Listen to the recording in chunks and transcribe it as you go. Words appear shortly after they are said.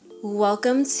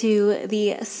Welcome to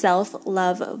the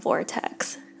Self-Love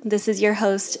Vortex. This is your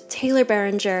host, Taylor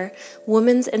Berenger,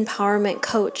 women's empowerment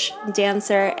coach,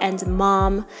 dancer, and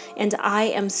mom, and I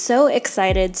am so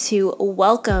excited to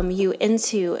welcome you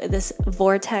into this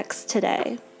vortex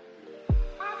today.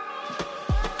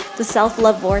 The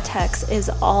Self-Love Vortex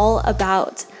is all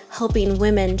about helping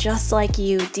women just like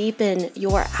you deepen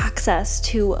your access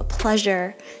to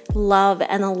pleasure, love,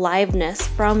 and aliveness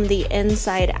from the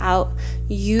inside out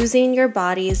using your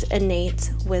body's innate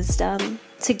wisdom.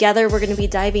 Together, we're going to be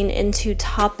diving into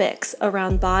topics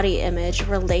around body image,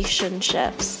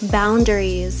 relationships,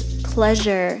 boundaries,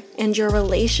 pleasure, and your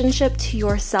relationship to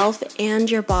yourself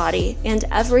and your body, and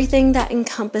everything that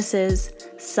encompasses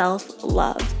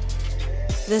self-love.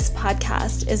 This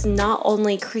podcast is not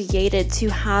only created to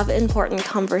have important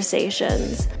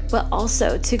conversations, but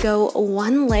also to go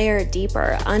one layer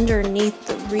deeper underneath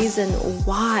the reason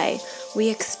why we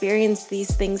experience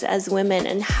these things as women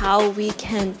and how we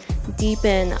can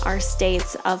deepen our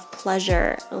states of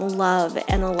pleasure, love,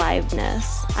 and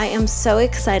aliveness. I am so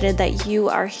excited that you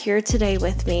are here today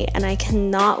with me, and I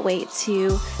cannot wait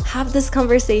to have this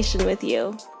conversation with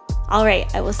you. All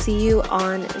right, I will see you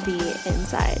on the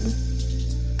inside.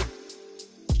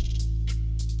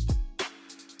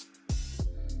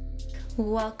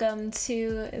 Welcome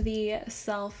to the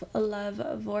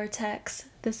Self-Love Vortex.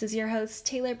 This is your host,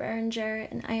 Taylor Berenger,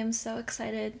 and I am so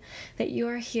excited that you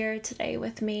are here today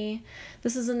with me.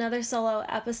 This is another solo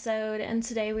episode, and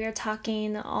today we are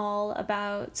talking all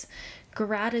about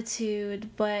gratitude,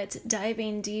 but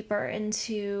diving deeper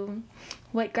into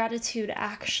what gratitude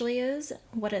actually is,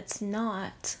 what it's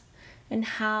not, and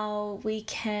how we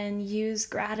can use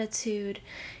gratitude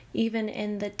even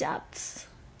in the depths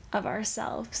of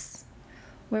ourselves,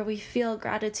 where we feel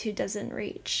gratitude doesn't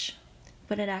reach,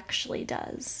 but it actually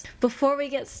does. Before we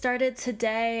get started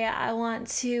today, I want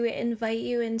to invite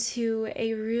you into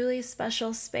a really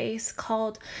special space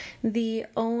called the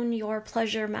Own Your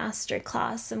Pleasure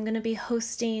Masterclass. I'm going to be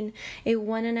hosting a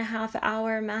 1.5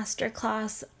 hour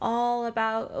masterclass all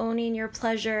about owning your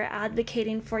pleasure,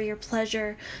 advocating for your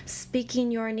pleasure,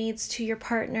 speaking your needs to your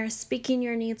partner, speaking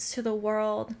your needs to the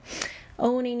world,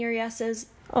 owning your yeses,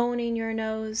 owning your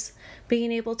no's, being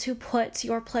able to put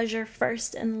your pleasure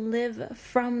first and live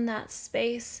from that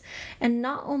space. And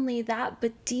not only that,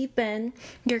 but deepen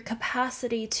your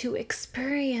capacity to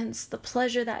experience the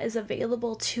pleasure that is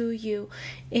available to you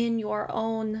in your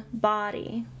own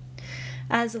body.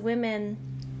 As women,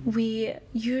 we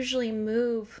usually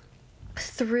move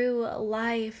through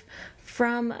life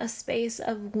from a space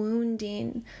of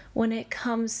wounding when it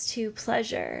comes to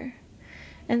pleasure.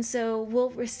 And so we'll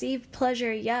receive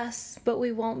pleasure, yes, but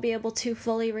we won't be able to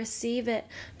fully receive it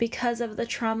because of the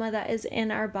trauma that is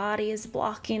in our bodies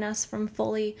blocking us from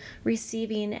fully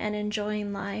receiving and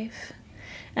enjoying life.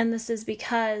 And this is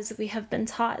because we have been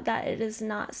taught that it is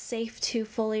not safe to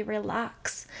fully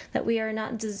relax, that we are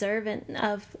not deserving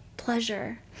of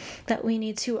pleasure, that we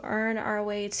need to earn our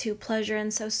way to pleasure.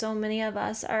 And so many of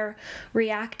us are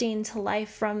reacting to life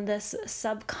from this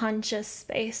subconscious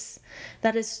space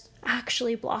that is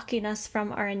actually blocking us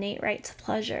from our innate right to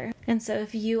pleasure. And so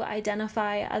if you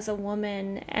identify as a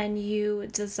woman and you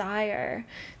desire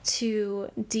to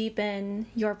deepen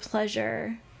your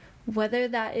pleasure, whether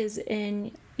that is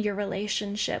in your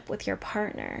relationship with your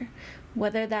partner,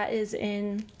 whether that is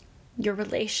in your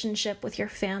relationship with your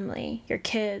family, your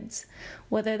kids,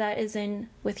 whether that is in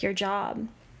with your job,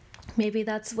 maybe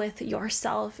that's with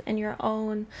yourself and your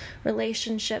own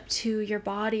relationship to your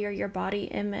body or your body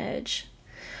image.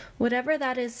 Whatever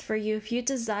that is for you, if you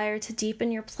desire to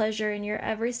deepen your pleasure in your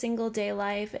every single day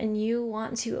life and you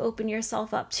want to open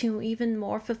yourself up to even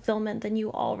more fulfillment than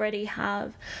you already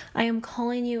have, I am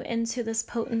calling you into this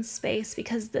potent space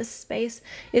because this space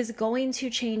is going to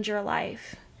change your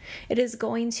life. It is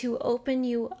going to open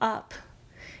you up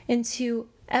into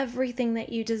everything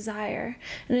that you desire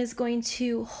and is going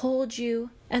to hold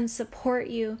you and support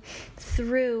you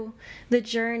through the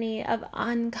journey of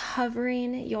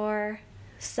uncovering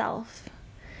yourself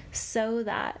so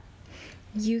that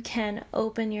you can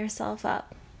open yourself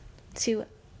up to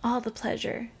all the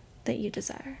pleasure that you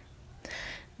desire.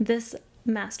 This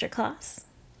masterclass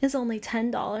is only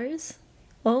 $10.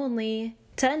 Only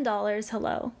 $10,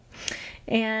 hello.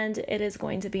 And it is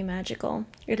going to be magical.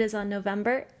 It is on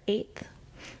November 8th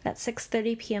at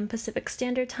 6:30 p.m. Pacific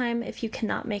Standard Time. If you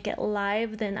cannot make it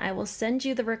live, then I will send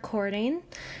you the recording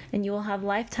and you will have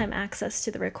lifetime access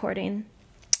to the recording.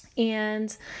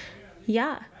 And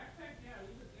yeah,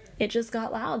 it just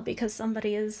got loud because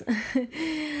somebody's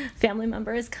family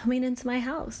member is coming into my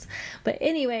house. But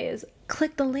anyways,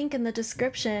 click the link in the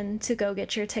description to go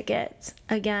get your tickets.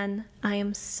 Again, I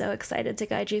am so excited to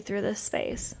guide you through this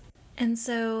space. And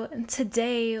so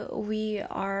today we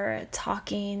are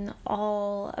talking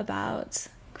all about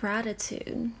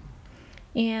gratitude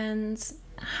and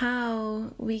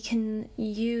how we can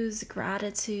use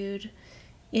gratitude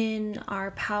in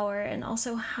our power, and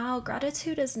also how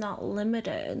gratitude is not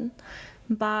limited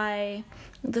by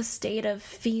the state of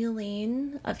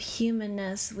feeling of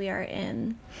humanness we are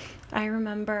in. I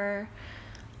remember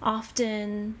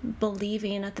often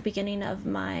believing at the beginning of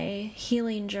my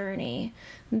healing journey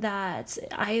that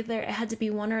either it had to be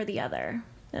one or the other.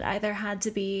 It either had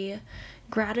to be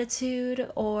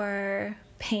gratitude or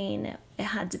pain. It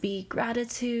had to be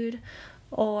gratitude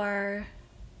or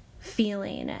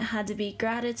feeling. It had to be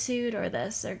gratitude or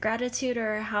this, or gratitude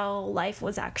or how life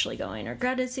was actually going, or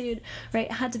gratitude, right?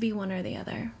 It had to be one or the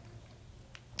other.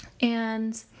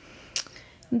 And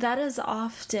that is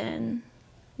often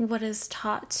what is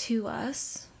taught to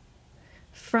us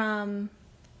from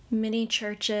many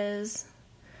churches,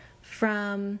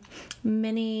 from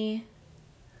many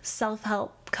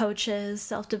self-help coaches,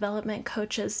 self-development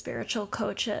coaches, spiritual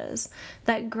coaches,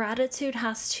 that gratitude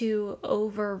has to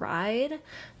override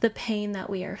the pain that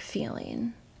we are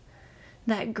feeling.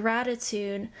 That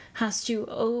gratitude has to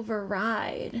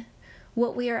override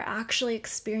what we are actually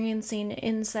experiencing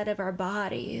inside of our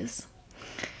bodies.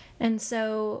 And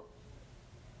so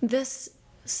this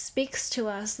speaks to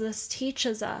us, this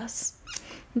teaches us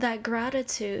that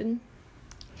gratitude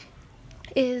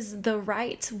is the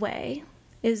right way,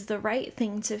 is the right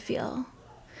thing to feel.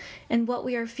 And what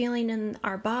we are feeling in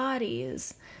our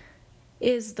bodies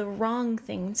is the wrong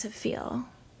thing to feel.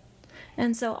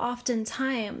 And so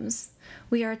oftentimes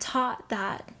we are taught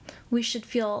that we should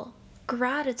feel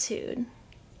gratitude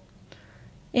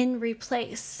in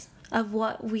replace of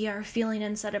what we are feeling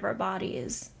inside of our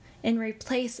bodies, in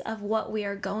replace of what we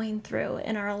are going through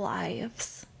in our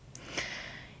lives.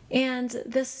 And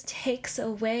this takes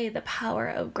away the power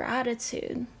of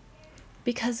gratitude,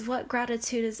 because what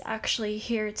gratitude is actually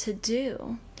here to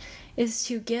do is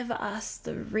to give us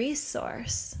the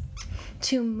resource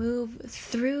to move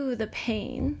through the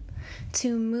pain,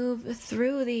 to move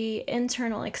through the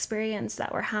internal experience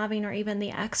that we're having, or even the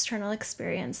external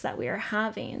experience that we are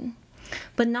having,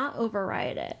 but not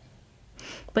override it,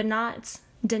 but not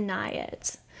deny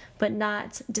it, but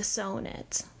not disown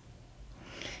it.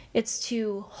 It's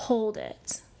to hold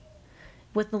it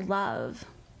with love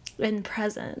and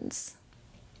presence.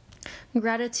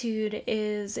 Gratitude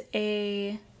is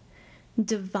a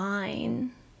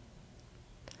divine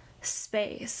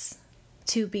space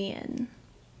to be in.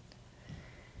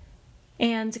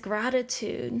 And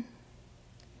gratitude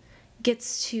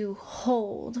gets to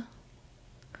hold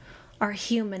our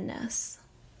humanness.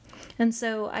 And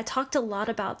so I talked a lot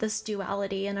about this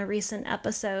duality in a recent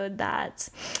episode that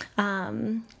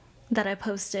I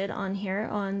posted on here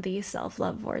on the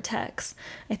Self-Love Vortex.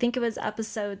 I think it was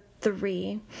episode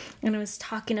 3, and I was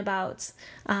talking about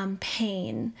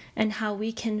pain and how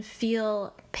we can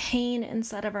feel pain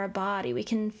inside of our body. We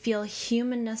can feel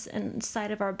humanness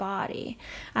inside of our body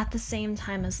at the same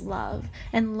time as love.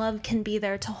 And love can be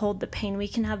there to hold the pain. We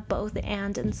can have both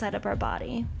and inside of our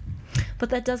body. But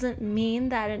that doesn't mean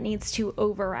that it needs to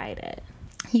override it.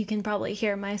 You can probably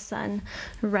hear my son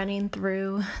running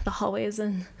through the hallways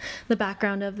in the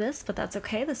background of this, but that's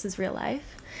okay. This is real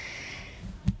life.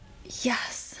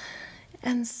 Yes.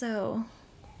 And so,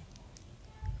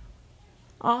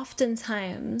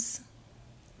 oftentimes,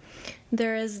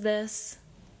 there is this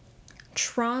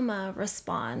trauma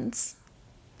response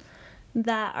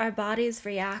that our bodies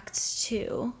react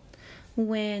to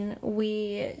when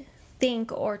we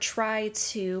think or try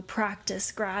to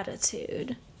practice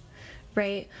gratitude.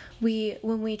 Right?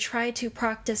 When we try to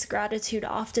practice gratitude,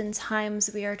 oftentimes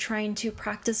we are trying to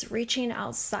practice reaching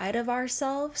outside of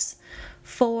ourselves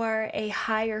for a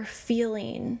higher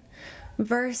feeling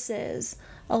versus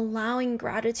allowing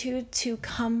gratitude to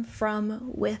come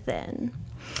from within.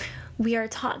 We are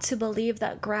taught to believe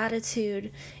that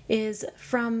gratitude is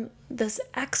from this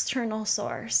external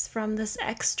source, from this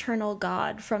external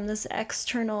God, from this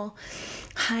external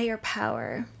higher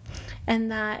power. And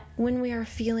that when we are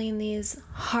feeling these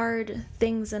hard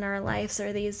things in our lives,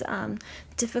 or these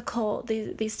difficult,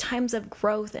 these times of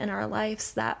growth in our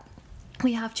lives, that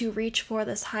we have to reach for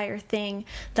this higher thing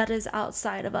that is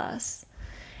outside of us.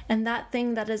 And that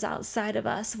thing that is outside of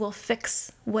us will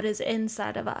fix what is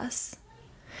inside of us.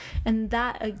 And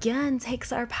that again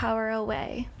takes our power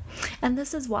away. And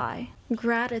this is why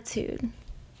gratitude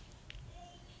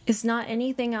is not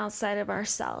anything outside of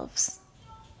ourselves.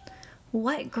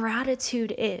 What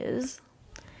gratitude is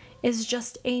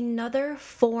just another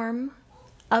form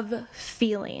of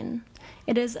feeling.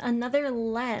 It is another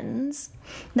lens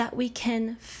that we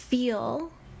can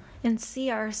feel and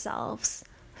see ourselves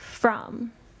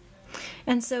from.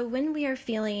 And so when we are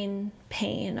feeling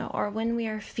pain, or when we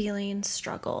are feeling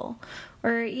struggle,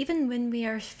 or even when we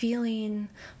are feeling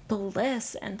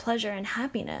bliss and pleasure and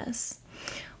happiness,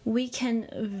 we can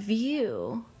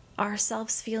view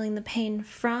ourselves feeling the pain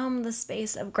from the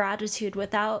space of gratitude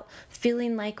without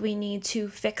feeling like we need to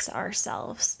fix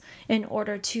ourselves in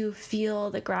order to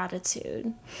feel the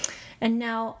gratitude. And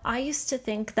now, I used to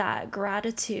think that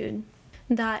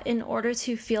in order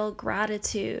to feel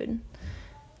gratitude,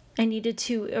 I needed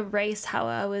to erase how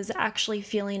I was actually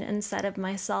feeling inside of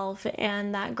myself,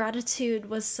 and that gratitude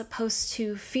was supposed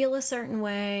to feel a certain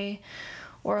way,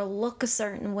 or look a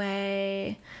certain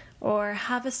way, or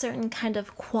have a certain kind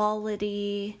of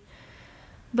quality.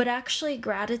 But actually,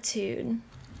 gratitude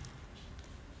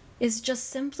is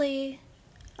just simply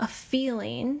a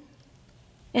feeling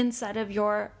inside of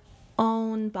your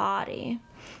own body.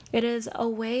 It is a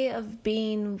way of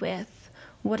being with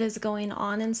what is going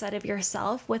on inside of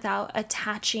yourself without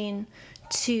attaching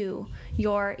to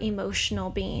your emotional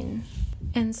being.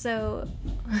 And so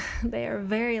they are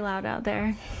very loud out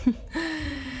there.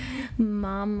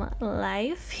 Mom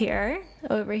life here,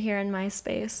 over here in my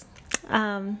space.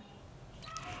 And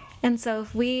so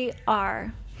if we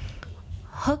are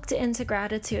hooked into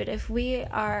gratitude,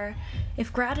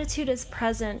 if gratitude is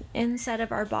present inside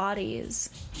of our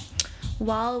bodies,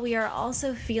 while we are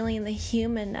also feeling the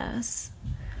humanness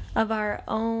of our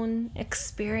own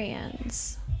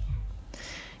experience,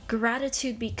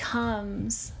 gratitude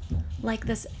becomes like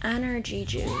this energy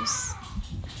juice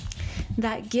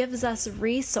that gives us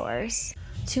resource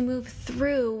to move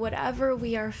through whatever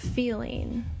we are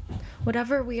feeling,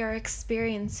 whatever we are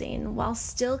experiencing, while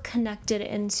still connected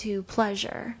into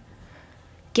pleasure.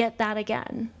 Get that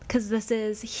again, because this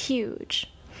is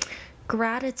huge.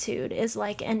 Gratitude is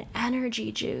like an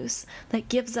energy juice that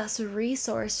gives us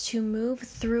resource to move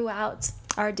throughout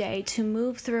our day, to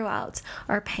move throughout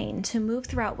our pain, to move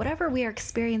throughout whatever we are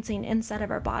experiencing inside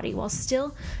of our body while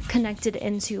still connected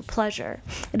into pleasure.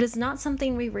 It is not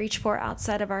something we reach for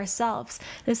outside of ourselves.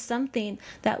 It is something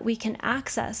that we can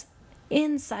access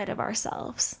inside of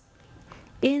ourselves.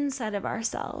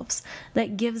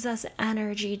 That gives us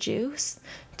energy juice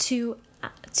to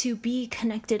be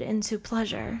connected into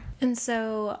pleasure. And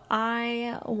so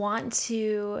I want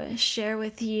to share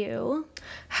with you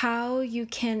how you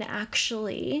can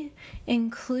actually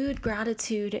include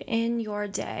gratitude in your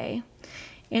day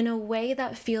in a way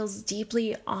that feels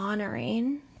deeply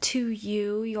honoring to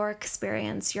you, your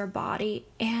experience, your body,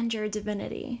 and your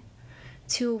divinity.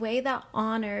 To a way that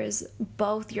honors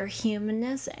both your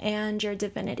humanness and your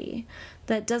divinity,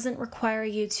 that doesn't require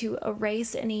you to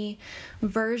erase any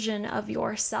version of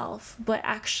yourself, but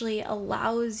actually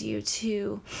allows you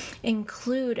to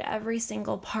include every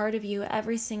single part of you,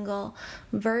 every single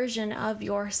version of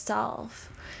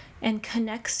yourself, and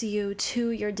connects you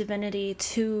to your divinity,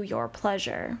 to your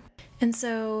pleasure. And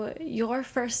so your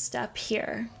first step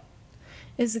here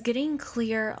is getting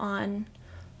clear on,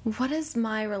 what is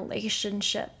my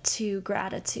relationship to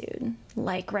gratitude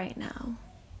like right now?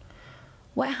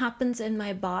 What happens in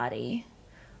my body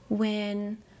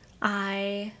when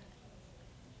I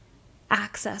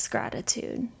access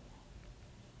gratitude?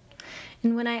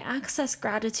 And when I access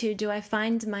gratitude, do I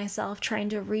find myself trying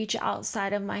to reach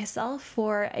outside of myself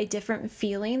for a different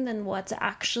feeling than what's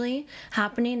actually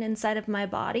happening inside of my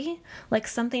body? Like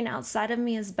something outside of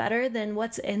me is better than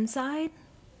what's inside?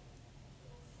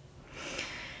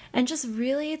 And just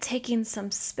really taking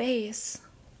some space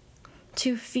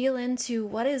to feel into,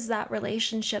 what is that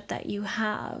relationship that you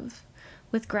have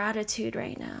with gratitude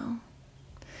right now?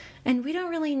 And we don't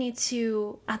really need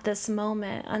to, at this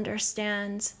moment,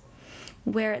 understand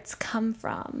where it's come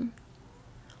from.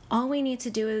 All we need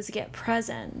to do is get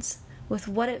present with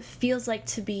what it feels like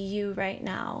to be you right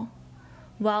now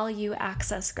while you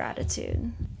access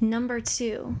gratitude. Number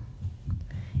 2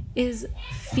 is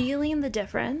feeling the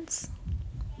difference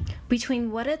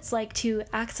between what it's like to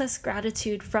access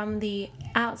gratitude from the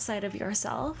outside of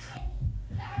yourself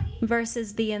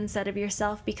versus the inside of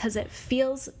yourself, because it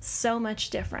feels so much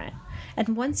different.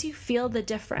 And once you feel the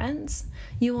difference,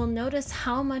 you will notice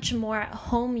how much more at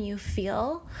home you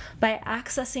feel by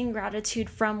accessing gratitude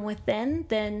from within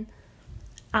than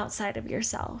outside of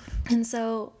yourself. And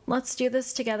so let's do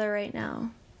this together right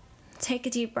now. Take a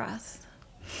deep breath.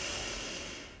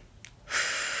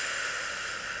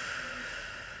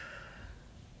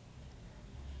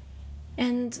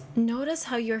 And notice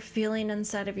how you're feeling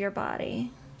inside of your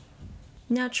body.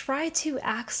 Now try to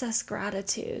access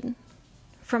gratitude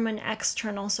from an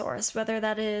external source, whether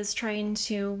that is trying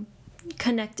to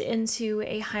connect into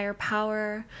a higher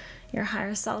power, your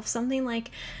higher self, something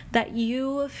like that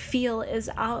you feel is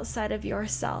outside of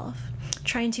yourself,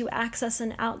 trying to access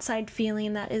an outside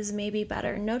feeling that is maybe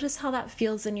better. Notice how that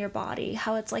feels in your body,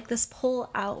 how it's like this pull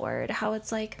outward, how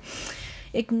it's like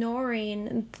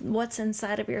ignoring what's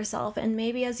inside of yourself. And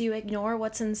maybe as you ignore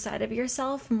what's inside of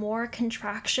yourself, more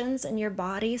contractions in your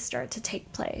body start to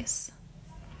take place.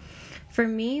 For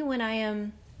me, when I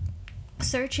am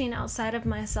searching outside of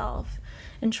myself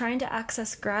and trying to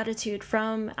access gratitude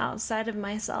from outside of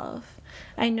myself,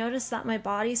 I notice that my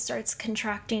body starts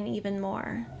contracting even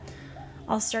more.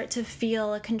 I'll start to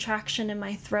feel a contraction in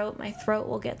my throat. My throat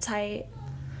will get tight.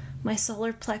 My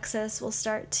solar plexus will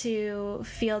start to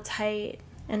feel tight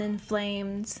and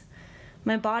inflamed.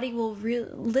 My body will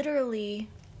literally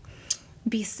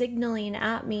be signaling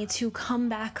at me to come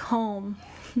back home,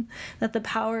 that the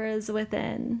power is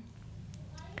within.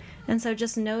 And so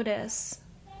just notice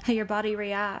how your body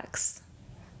reacts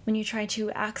when you try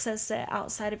to access it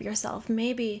outside of yourself.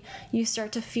 Maybe you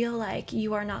start to feel like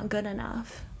you are not good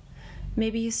enough.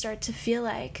 Maybe you start to feel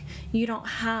like you don't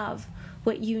have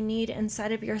what you need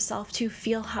inside of yourself to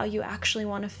feel how you actually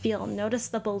want to feel. Notice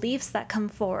the beliefs that come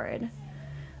forward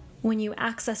when you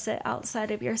access it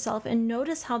outside of yourself, and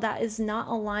notice how that is not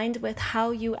aligned with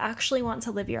how you actually want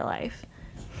to live your life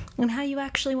and how you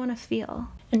actually want to feel.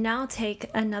 And now take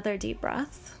another deep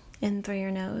breath in through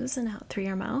your nose and out through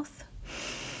your mouth.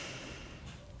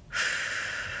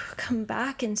 Come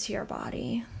back into your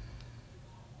body.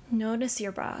 Notice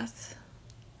your breath.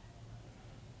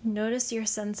 Notice your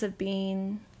sense of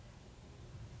being.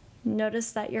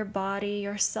 Notice that your body,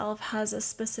 yourself, has a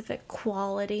specific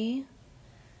quality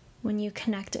when you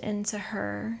connect into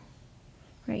her,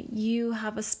 right? You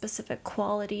have a specific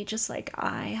quality just like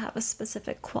I have a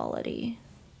specific quality.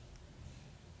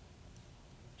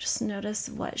 Just notice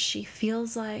what she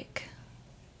feels like.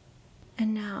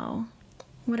 And now,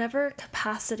 whatever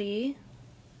capacity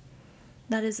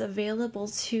that is available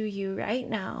to you right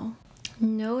now,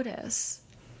 notice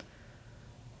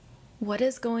what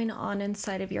is going on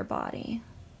inside of your body.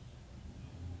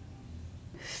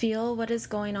 Feel what is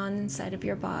going on inside of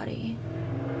your body.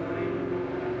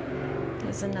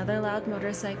 There's another loud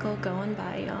motorcycle going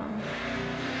by, y'all.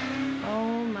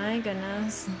 Oh my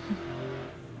goodness.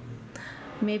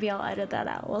 Maybe I'll edit that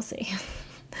out. We'll see.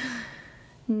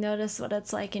 Notice what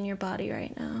it's like in your body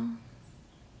right now.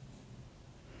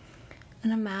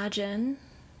 And imagine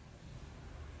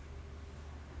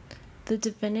the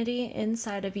divinity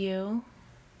inside of you,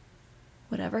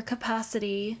 whatever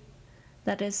capacity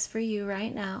that is for you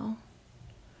right now,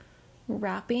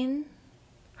 wrapping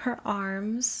her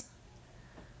arms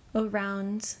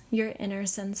around your inner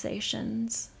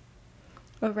sensations,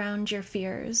 around your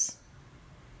fears,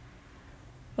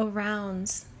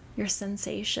 around your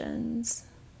sensations,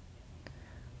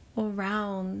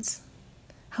 around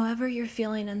however you're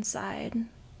feeling inside.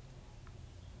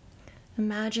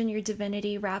 Imagine your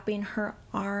divinity wrapping her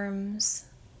arms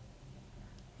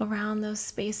around those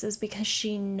spaces, because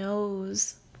she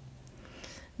knows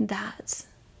that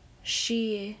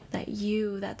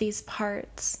that these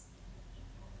parts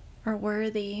are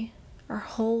worthy, are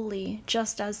holy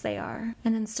just as they are.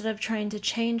 And instead of trying to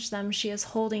change them, she is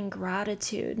holding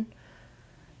gratitude,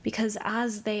 because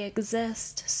as they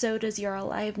exist, so does your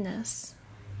aliveness.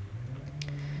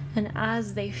 And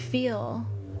as they feel,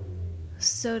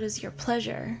 so does your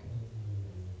pleasure.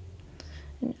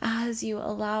 And as you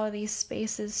allow these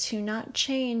spaces to not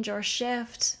change or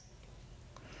shift,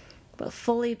 but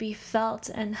fully be felt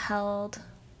and held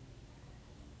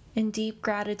in deep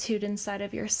gratitude inside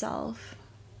of yourself,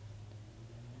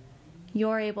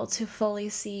 you're able to fully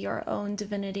see your own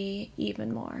divinity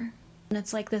even more. And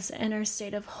it's like this inner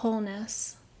state of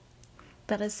wholeness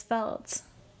that is felt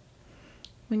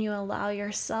when you allow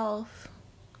yourself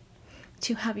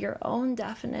to have your own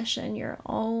definition, your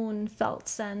own felt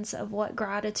sense of what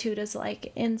gratitude is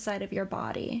like inside of your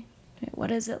body.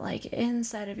 What is it like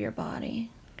inside of your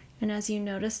body? And as you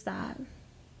notice that,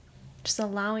 just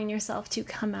allowing yourself to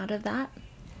come out of that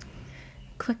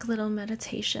quick little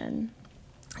meditation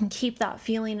and keep that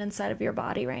feeling inside of your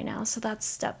body right now. So that's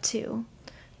step 2.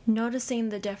 Noticing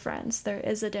the difference. There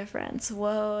is a difference.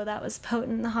 Whoa, that was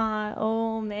potent, huh?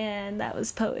 Oh man, that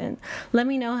was potent. Let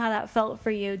me know how that felt for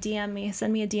you. DM me.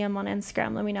 Send me a DM on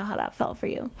Instagram. Let me know how that felt for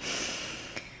you.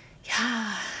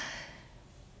 Yeah.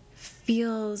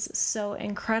 Feels so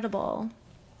incredible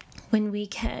when we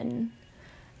can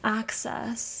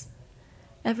access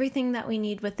everything that we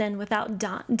need within without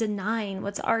denying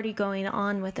what's already going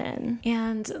on within.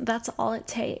 And that's all it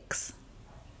takes.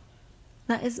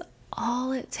 That is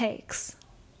all it takes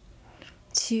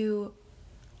to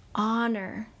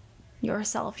honor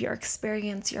yourself, your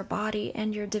experience, your body,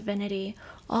 and your divinity,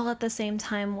 all at the same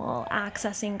time while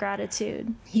accessing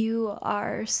gratitude. You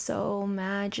are so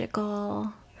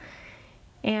magical.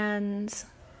 And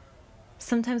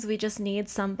sometimes we just need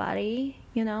somebody,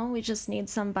 we just need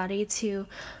somebody to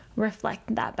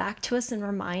reflect that back to us and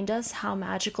remind us how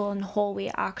magical and whole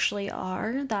we actually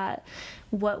are, that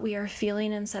what we are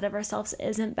feeling inside of ourselves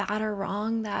isn't bad or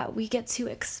wrong, that we get to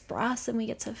express and we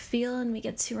get to feel and we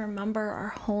get to remember our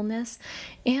wholeness,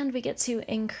 and we get to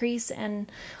increase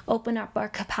and open up our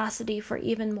capacity for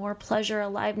even more pleasure,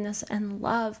 aliveness, and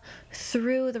love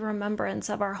through the remembrance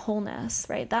of our wholeness,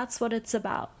 right? That's what it's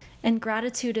about. And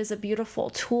gratitude is a beautiful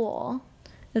tool,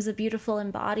 is a beautiful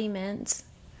embodiment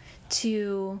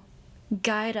to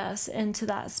guide us into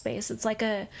that space. It's like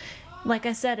I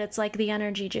said, it's like the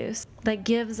energy juice that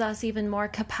gives us even more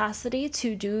capacity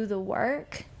to do the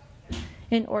work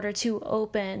in order to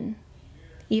open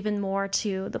even more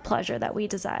to the pleasure that we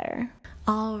desire.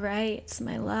 All right,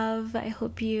 my love, I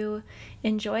hope you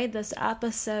enjoyed this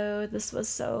episode. This was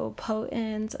so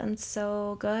potent and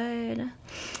so good.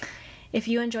 If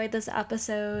you enjoyed this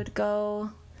episode,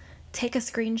 go take a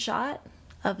screenshot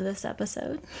of this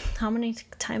episode. How many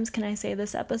times can I say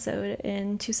this episode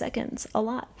in 2 seconds? A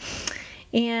lot.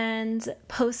 And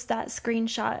post that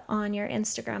screenshot on your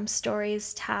Instagram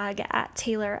stories, tag at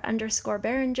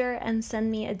Taylor_Barringer, and send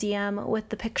me a DM with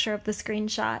the picture of the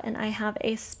screenshot. And I have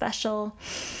a special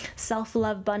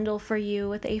self-love bundle for you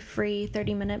with a free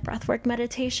 30-minute breathwork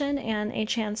meditation and a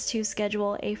chance to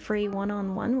schedule a free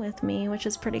one-on-one with me, which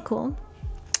is pretty cool.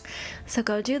 So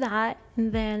go do that.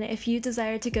 And then if you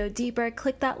desire to go deeper,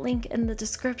 click that link in the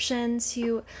description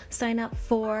to sign up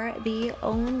for the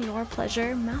Own Your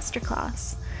Pleasure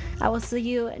Masterclass. I will see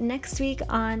you next week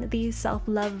on the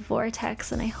Self-Love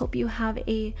Vortex, and I hope you have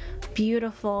a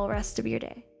beautiful rest of your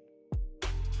day.